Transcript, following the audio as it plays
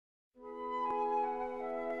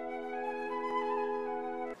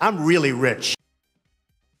I'm really rich.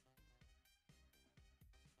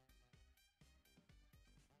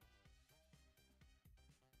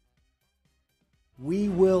 We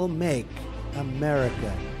will make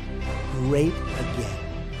America great again.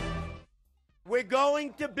 We're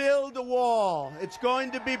going to build a wall. It's going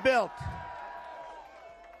to be built.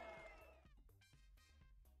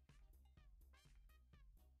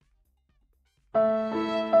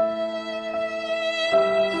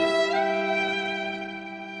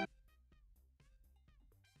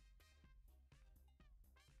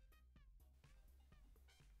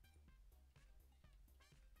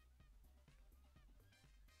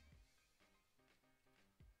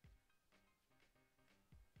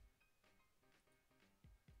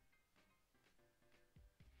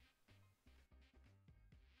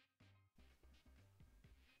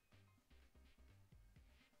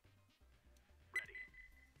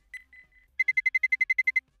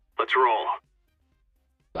 Let's roll.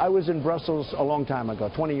 I was in Brussels a long time ago,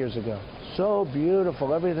 20 years ago. So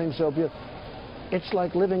beautiful, everything's so beautiful. It's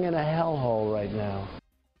like living in a hellhole right now.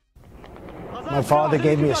 My father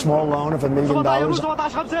gave me a small loan of $1 million. Allahu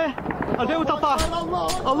Akbar!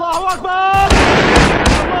 Allahu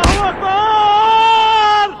Akbar!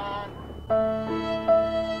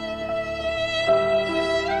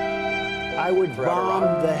 I would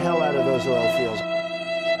bomb the hell out of those oil fields.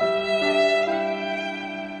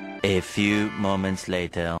 A few moments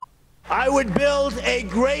later. I would build a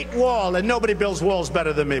great wall, and nobody builds walls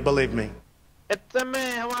better than me, believe me. It's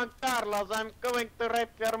me, Juan Carlos. I'm going to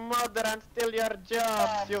rape your mother and steal your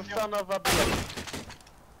jobs, you son of a bitch.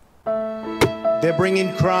 They're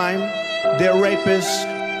bringing crime. They're rapists.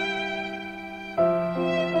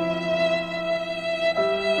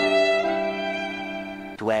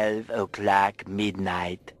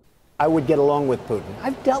 Midnight. I would get along with Putin.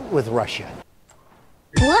 I've dealt with Russia.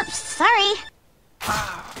 Whoops, sorry.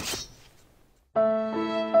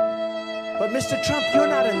 But Mr. Trump, you're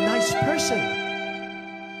not a nice person.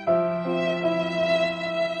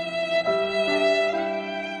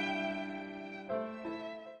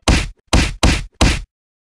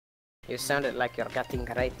 You sounded like you're getting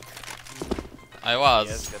raped. I was.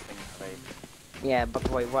 Yes, getting raped. Yeah, but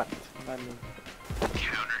why what? I mean,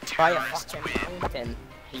 by a fucking mountain.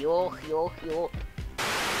 Yo.